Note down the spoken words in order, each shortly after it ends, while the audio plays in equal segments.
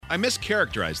I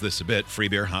mischaracterized this a bit. Free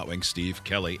Beer, Hot Wings, Steve,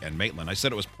 Kelly, and Maitland. I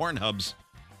said it was Pornhub's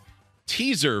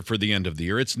teaser for the end of the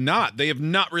year. It's not. They have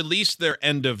not released their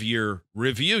end of year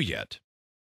review yet.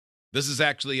 This is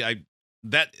actually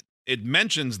it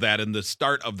mentions that in the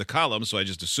start of the column, so I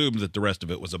just assumed that the rest of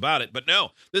it was about it. But no,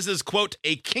 this is, quote,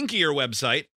 a kinkier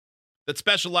website that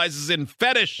specializes in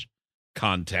fetish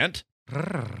content.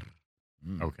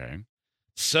 Okay.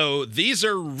 So these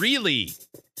are really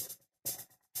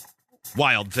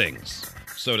wild things,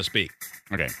 so to speak.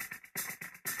 Okay.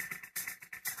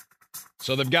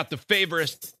 So they've got the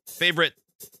favorite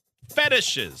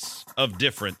fetishes of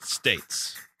different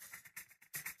states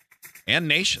and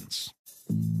nations.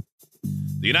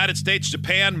 The United States,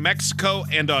 Japan, Mexico,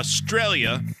 and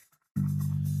Australia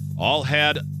all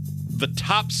had the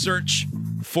top search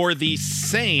for the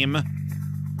same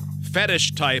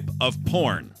fetish type of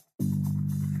porn.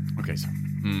 Okay, so,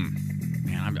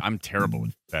 man, I'm terrible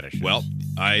with fetishes. Well,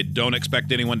 I don't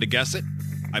expect anyone to guess it.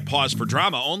 I pause for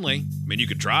drama only. I mean, you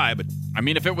could try, but I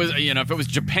mean, if it was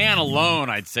Japan alone,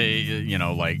 I'd say,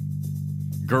 like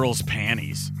girls'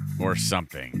 panties or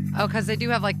something. Oh, because they do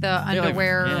have like the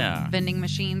underwear vending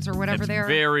machines or whatever they are.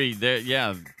 Very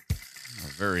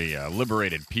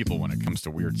liberated people when it comes to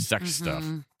weird sex stuff.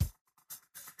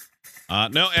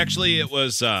 No, actually, it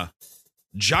was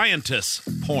giantess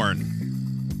porn.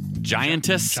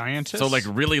 Giantess? Giantess? So like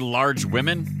really large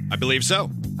women? I believe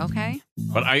so. Okay.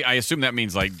 But I assume that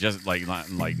means like just like not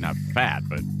fat,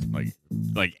 but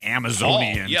like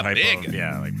Amazonian type big.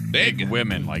 of like big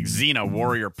women, like Xena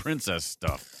warrior princess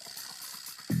stuff.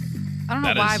 I don't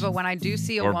know why, but when I do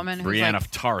see a woman who's Brienne like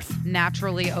of Tarth,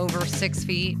 naturally over 6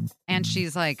 feet, and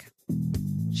she's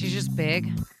just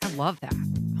big, I love that.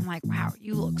 I'm like, wow,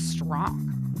 you look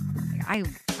strong. Like,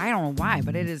 I don't know why,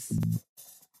 but it is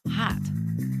hot.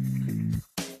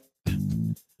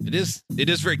 It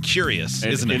is very curious,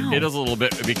 isn't it? It is a little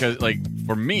bit, because like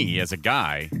for me as a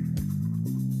guy,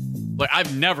 like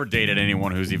I've never dated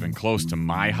anyone who's even close to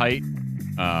my height,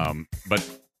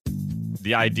 but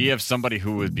the idea of somebody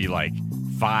who would be like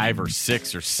 5 or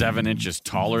 6 or 7 inches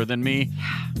taller than me,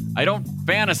 I don't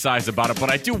fantasize about it,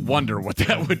 but I do wonder what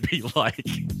that would be like.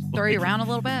 Throw you around a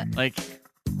little bit? Like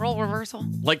role reversal?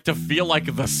 Like to feel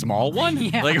like the small one?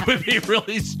 Yeah. Like it would be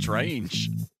really strange.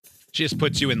 She just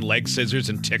puts you in leg scissors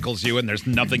and tickles you, and there's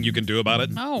nothing you can do about it?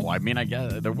 No, I mean, I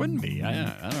guess there wouldn't be. I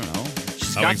don't know.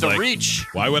 She's got the reach.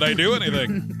 Why would I do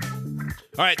anything?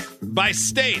 All right, by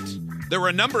state, there were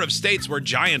a number of states where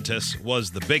giantess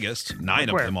was the biggest, 9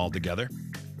 of them altogether.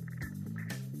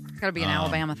 It's got to be an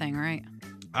Alabama thing, right?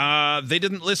 They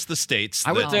didn't list the states.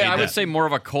 I would say more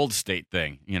of a cold state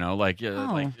thing, like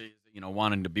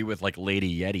wanting to be with like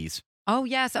Lady Yetis. Oh,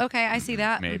 yes. Okay, I see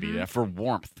that. Maybe for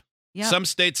warmth. Yep. Some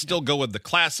states still go with the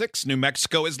classics. New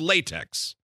Mexico is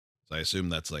latex. So I assume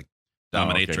that's like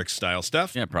dominatrix style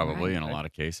stuff. Yeah, probably in a lot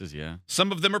of cases, yeah.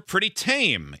 Some of them are pretty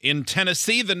tame. In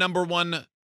Tennessee, the number one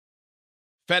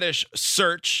fetish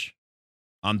search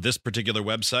on this particular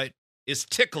website is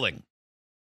tickling.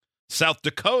 South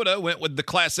Dakota went with the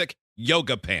classic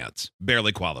yoga pants.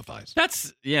 Barely qualifies.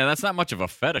 That's not much of a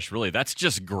fetish, really. That's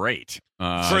just great.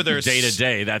 For their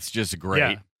day-to-day, that's just great.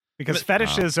 Yeah. Because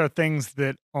fetishes are things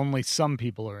that only some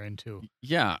people are into.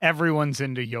 Yeah. Everyone's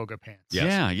into yoga pants.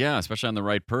 Yes. Yeah, especially on the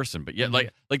right person. But yeah,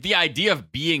 like the idea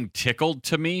of being tickled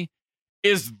to me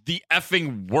is the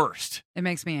effing worst. It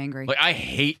makes me angry. Like I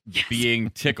hate being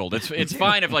tickled. It's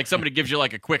fine if like somebody gives you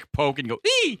like a quick poke and you go,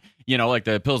 ee! Like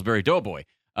the Pillsbury Doughboy.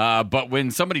 But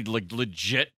when somebody like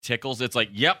legit tickles, it's like,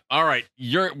 yep, all right,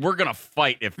 we're gonna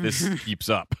fight if this keeps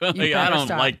up. I don't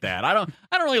like that. I don't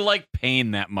really like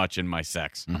pain that much in my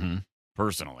sex,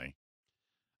 personally.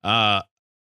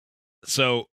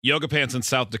 So yoga pants in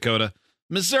South Dakota,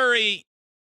 Missouri.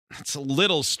 It's a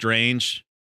little strange,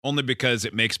 only because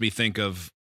it makes me think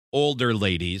of older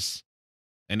ladies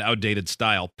and outdated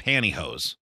style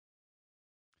pantyhose.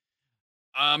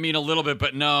 I mean, a little bit,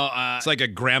 but no. It's like a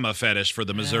grandma fetish for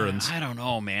the Missourians. I don't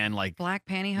know, man. Like black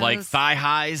pantyhose, like thigh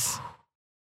highs,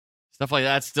 stuff like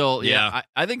that. Still, yeah.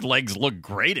 I think legs look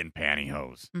great in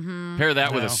pantyhose. Pair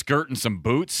that with a skirt and some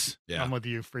boots. Yeah, I'm with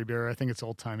you, Free Beer. I think it's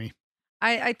old timey.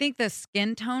 I think the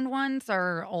skin toned ones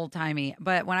are old timey,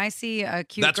 but when I see a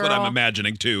cute That's girl, what I'm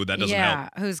imagining too. That doesn't help.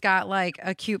 Who's got like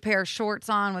a cute pair of shorts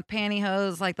on with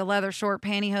pantyhose, like the leather short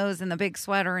pantyhose and the big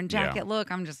sweater and jacket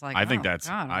look. I'm just like, I think that's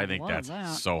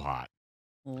so hot.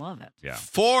 Love it. Yeah.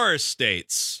 4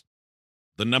 states.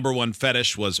 The number one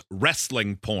fetish was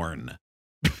wrestling porn.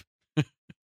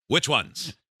 Which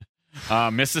ones?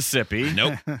 Mississippi.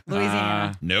 Nope.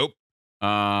 Louisiana. Nope.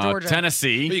 Georgia.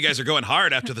 Tennessee. Well, you guys are going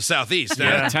hard after the Southeast.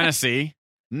 Yeah, Tennessee.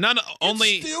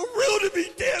 Only Still real to me,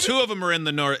 damn it. 2 of them are in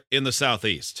the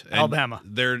southeast. And Alabama.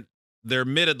 They're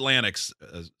mid-Atlantics,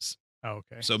 Oh,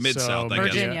 okay. so mid-south, I guess.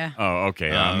 Virginia. Oh, okay.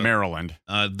 Maryland.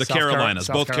 The South Carolinas.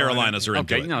 South Both Carolina. Carolinas are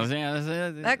into Okay, it.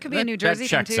 no, That could be a New Jersey that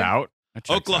thing, checks too. out. That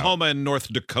checks Oklahoma and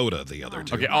North Dakota, the other Oh.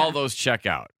 two. Okay, all those check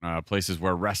out. Places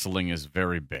where wrestling is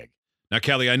very big. Now,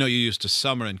 Kelly, I know you used to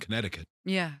summer in Connecticut,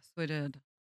 Yes, we did.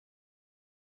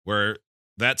 where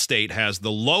that state has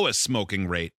the lowest smoking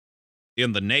rate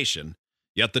in the nation,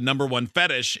 yet the number 1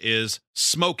 fetish is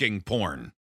smoking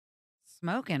porn.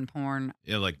 Smoking porn.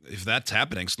 Yeah, like, if that's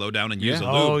happening, slow down and use a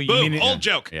Yeah. lube. Oh, you Boom, mean it- old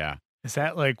joke. Yeah. Is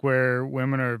that like where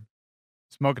women are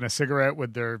smoking a cigarette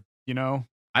with their,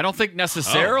 I don't think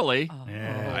necessarily. Oh.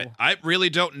 Yeah. I really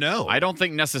don't know. I don't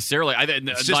think necessarily.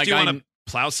 It's just you want to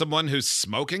plow someone who's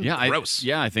smoking? Yeah, Gross.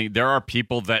 I think there are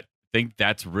people that think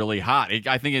that's really hot.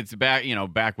 I think it's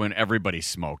back when everybody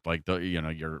smoked, like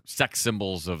your sex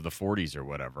symbols of the 40s or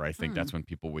whatever. I think that's when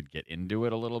people would get into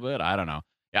it a little bit. I don't know.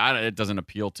 Yeah, it doesn't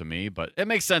appeal to me, but it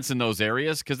makes sense in those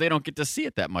areas because they don't get to see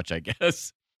it that much, I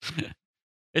guess.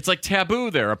 It's like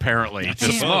taboo there, apparently, I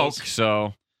to smoke. suppose.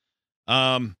 So,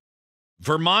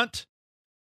 Vermont,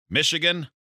 Michigan,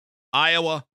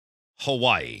 Iowa,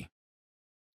 Hawaii.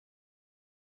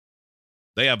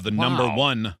 They have the number Wow.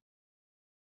 1.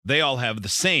 They all have the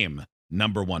same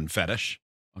number 1 fetish.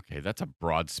 okay, that's a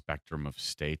broad spectrum of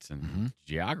states and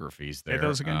geographies Say there.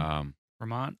 those again.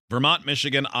 Vermont. Vermont,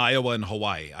 Michigan, Iowa, and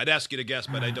Hawaii. I'd ask you to guess,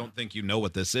 but I don't think you know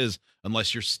what this is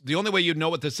unless you're... The only way you know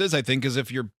what this is, I think, is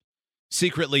if you're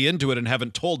secretly into it and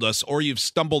haven't told us, or you've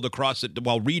stumbled across it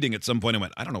while reading at some point and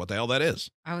went, I don't know what the hell that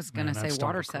is. I was going to Man, I've say stumbled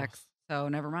water across. sex, so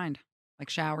never mind. Like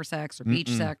shower sex or beach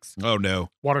Mm-mm. sex. Oh, no.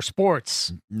 Water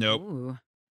sports. Nope. Ooh.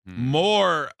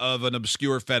 More of an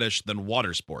obscure fetish than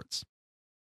water sports.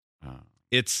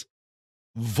 It's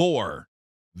vor.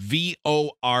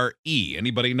 VORE.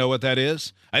 Anybody know what that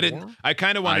is? I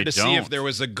kind of wanted I to see if don't. there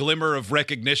was a glimmer of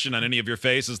recognition on any of your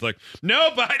faces. Like,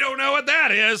 nope, I don't know what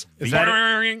that is. Is that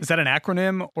an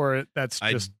acronym or that's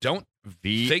I just? don't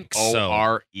think so.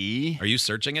 VORE. Are you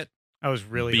searching it? I was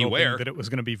really Beware. hoping that it was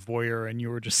going to be voyeur, and you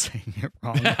were just saying it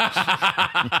wrong.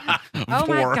 Oh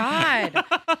my God.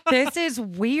 This is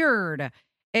weird.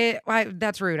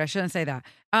 That's rude. I shouldn't say that.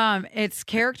 It's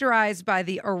characterized by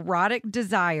the erotic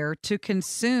desire to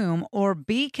consume or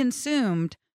be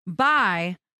consumed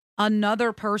by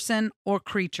another person or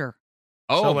creature.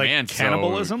 Oh So, like, man,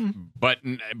 cannibalism? but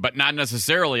not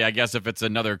necessarily. I guess if it's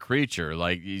another creature,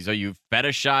 like so you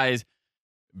fetishize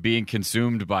being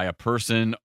consumed by a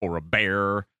person or a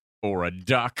bear or a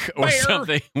duck or Bear.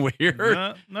 something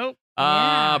weird. Nope.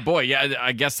 Yeah. Boy, yeah.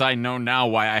 I guess I know now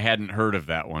why I hadn't heard of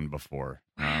that one before.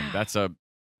 That's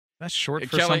Short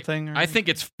for Kelly, something. or- I think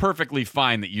it's perfectly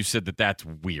fine that you said that. That's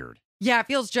weird. Yeah, it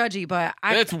feels judgy, but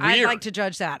That's I'd weird. like to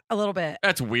judge that a little bit.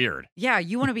 That's weird. Yeah,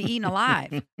 you want to be eaten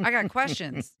alive. I got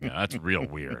questions. Yeah, that's real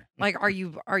weird. Like, are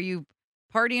you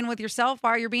partying with yourself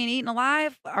while you're being eaten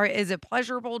alive? Or is it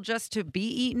pleasurable just to be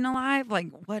eaten alive? Like,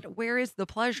 where is the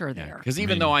pleasure there? Because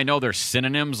even though I know they're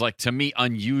synonyms, like to me,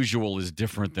 unusual is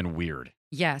different than weird.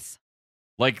 Yes.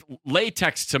 Like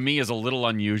latex to me is a little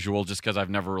unusual just because I've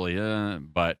never really,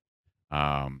 but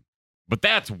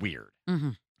that's weird.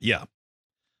 Mm-hmm. Yeah.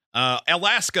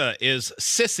 Alaska is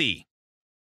sissy.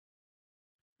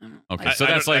 Okay, so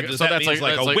that's like does so that that's means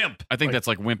like a that's wimp. I think Like- that's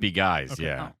like wimpy guys. Okay.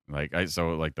 Yeah, like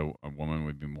a woman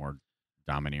would be more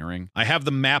domineering. I have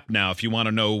the map now if you want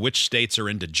to know which states are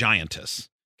into giantess.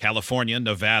 California,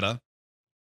 Nevada,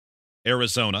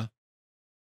 Arizona,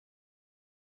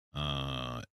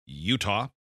 Utah,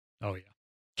 Oh yeah.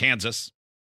 Kansas,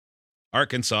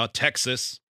 Arkansas,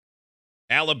 Texas,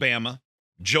 Alabama,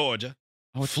 Georgia,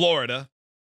 Florida,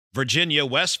 Virginia,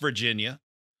 West Virginia,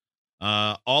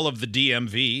 all of the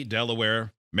DMV,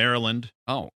 Delaware, Maryland,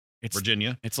 It's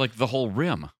Virginia, it's like the whole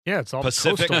rim. Yeah, it's all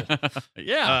Pacific. coastal.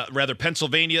 Yeah. rather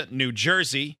Pennsylvania, New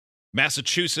Jersey,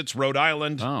 Massachusetts, Rhode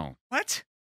Island, Oh. What?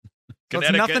 So it's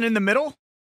Connecticut, nothing in the middle?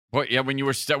 Well, yeah. When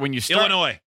you started.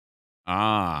 Illinois.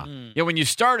 Yeah, when you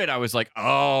started, I was like,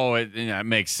 oh, it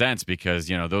makes sense because,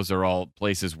 those are all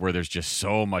places where there's just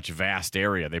so much vast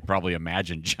area. They probably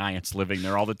imagine giants living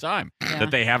there all the time Yeah.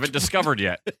 that they haven't discovered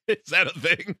yet. Is that a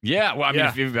thing? Yeah, well, I mean, Yeah.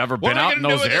 if you've ever What been are we out in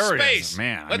gonna those do in this areas, space?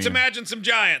 man. Let's imagine some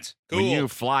giants. Cool. When you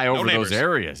fly No over neighbors. those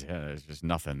areas, yeah, there's just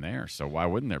nothing there. So why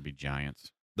wouldn't there be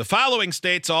giants? The following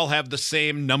states all have the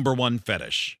same number one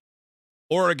fetish: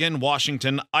 Oregon,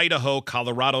 Washington, Idaho,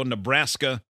 Colorado,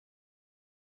 Nebraska,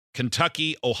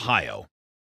 Kentucky, Ohio.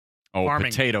 Oh,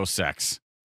 Farming. potato sex.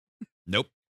 Nope.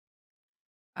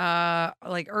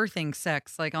 Like earthing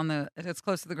sex, like as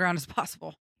close to the ground as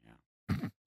possible.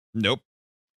 Nope.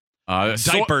 So-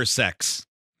 Diaper sex.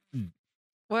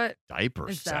 What? Diaper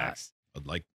is that? sex.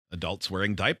 Like adults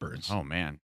wearing diapers. Oh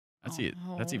man, that's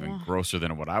that's even Oh. grosser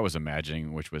than what I was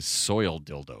imagining, which was soiled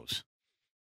dildos.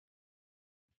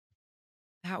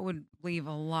 That would leave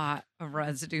a lot of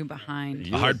residue behind.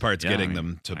 The hard part's Yeah, getting I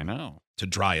mean, them I know. to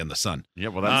dry in the sun. Yeah,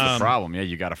 well, that's the Um, problem. Yeah,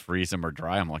 you got to freeze them or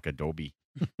dry them like Adobe.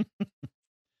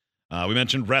 We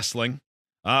mentioned wrestling.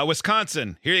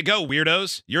 Wisconsin, here you go,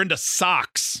 weirdos. You're into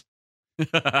socks.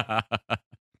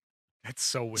 That's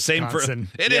so Same for Wisconsin.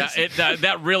 it yeah, is.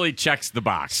 that really checks the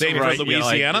box. Same for right?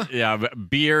 Louisiana? But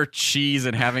beer, cheese,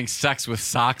 and having sex with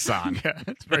socks on. Yeah,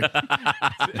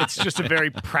 it's just a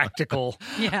very practical.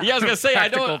 Yeah. Yeah, I was gonna say I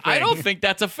Practical don't thing. think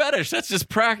that's a fetish. That's just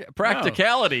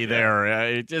practicality there.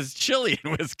 It's just chilly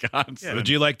in Wisconsin. Would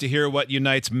you like to hear what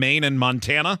unites Maine and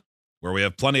Montana, where we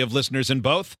have plenty of listeners in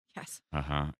both? Yes.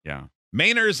 Yeah.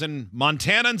 Mainers and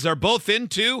Montanans are both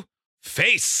into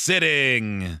face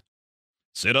sitting.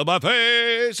 Sit on my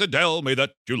face and tell me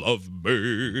that you love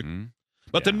me. Mhm.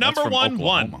 But Yeah, the that's number from one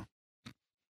Oklahoma.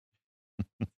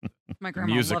 My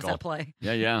grandma Musical. loves that play.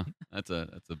 Yeah. That's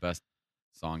the best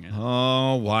song in it.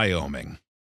 Oh, Wyoming.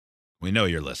 We know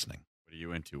you're listening. What are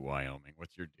you into, Wyoming?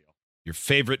 What's your deal? Your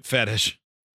favorite fetish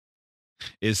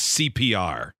is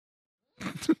CPR.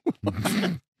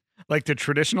 Like the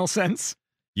traditional sense.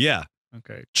 Yeah.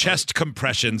 Okay. Chest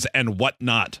compressions and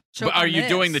whatnot. Choke But are on you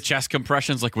doing the this. chest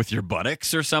compressions like with your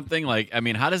buttocks or something? Like, I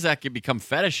mean, how does that become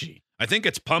fetishy? I think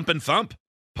it's pump and thump.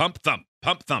 Pump, thump,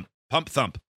 pump, thump, pump,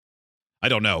 thump. I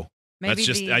don't know. Maybe That's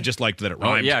just, the- I just liked that it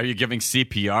Oh, rhymed. yeah. Are you giving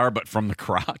CPR but from the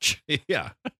crotch?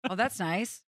 Yeah. Oh, that's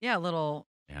nice. Yeah, a little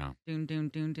Yeah. doon doon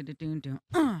doon doon doon doon.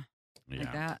 Yeah.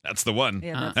 Like that. That's the one.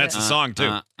 Yeah, That's it. the song,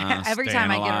 too. Every Staying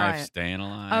time I get it alive, right. Staying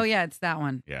alive. Oh yeah, it's that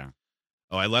one. Yeah.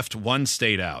 Oh, I left one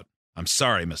state out. I'm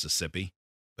sorry, Mississippi,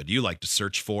 but you like to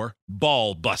search for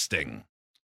ball busting.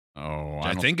 Oh, Which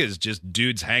I think is just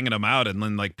dudes hanging them out and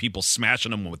then like people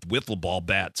smashing them with wiffle ball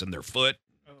bats in their foot.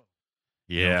 You know,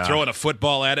 Yeah. throwing a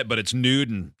football at it, but it's nude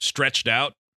and stretched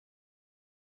out.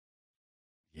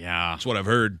 Yeah. That's what I've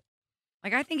heard.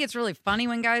 Like I think it's really funny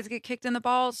when guys get kicked in the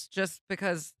balls, just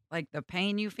because like the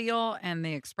pain you feel and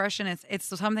the expression. It's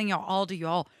something y'all all do. You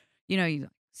all, you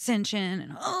cinch in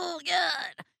and oh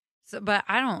god. So, but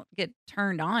I don't get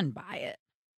turned on by it.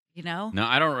 No,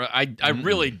 I don't. I Mm-mm.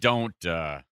 really don't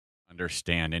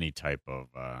understand any type of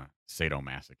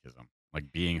sadomasochism,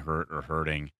 like being hurt or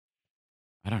hurting.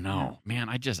 I don't know, man.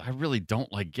 I really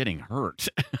don't like getting hurt.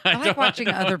 I like don't- watching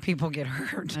other people get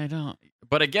hurt. I don't.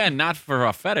 But again, not for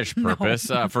a fetish No.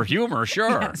 purpose. For humor,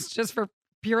 sure. Yes, just for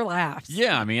pure laughs.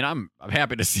 Yeah, I mean, I'm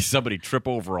happy to see somebody trip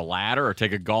over a ladder or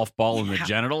take a golf ball in the Yeah.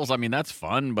 genitals. I mean, that's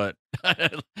fun. But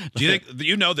Do you think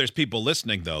there's people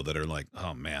listening though that are like,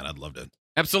 oh man, I'd love to.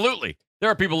 absolutely. There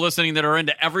are people listening that are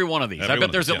into every one of these. Every I one bet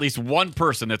of there's these, at least one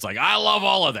person that's like, I love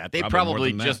all of that. They Probably more probably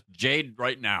than that. just jade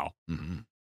right now. Mm-hmm.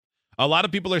 A lot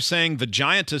of people are saying the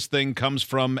giantess thing comes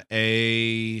from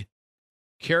a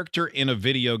character in a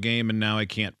video game, and now I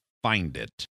can't find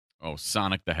it. Oh,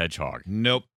 Sonic the Hedgehog.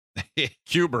 Nope.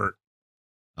 Hubert.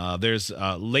 There's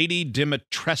Lady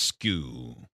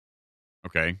Dimitrescu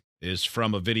Okay. is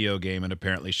from a video game, and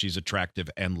apparently she's attractive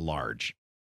and large.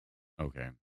 Okay.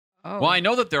 Oh. Well, I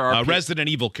know that there are Resident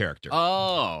Evil character.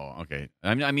 Oh, okay.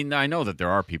 I mean, I know that there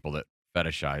are people that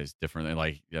fetishize differently,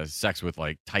 like sex with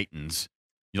like titans,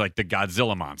 like the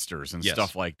Godzilla monsters and Yes.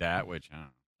 stuff like that. Which I don't know.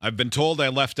 I've been told I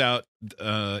left out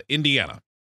Indiana,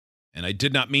 and I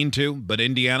did not mean to, but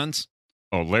Indianans,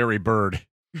 Oh, Larry Bird.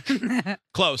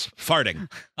 close, farting.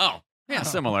 Oh, yeah, Oh.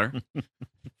 similar.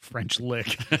 French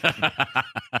lick.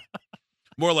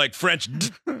 More like French.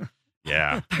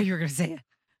 Yeah, I thought you were gonna say it.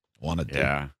 Wanted to.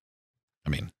 yeah, I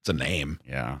mean, it's a name.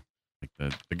 yeah.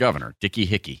 Like the governor, Dickie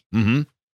Hickey. Mm-hmm.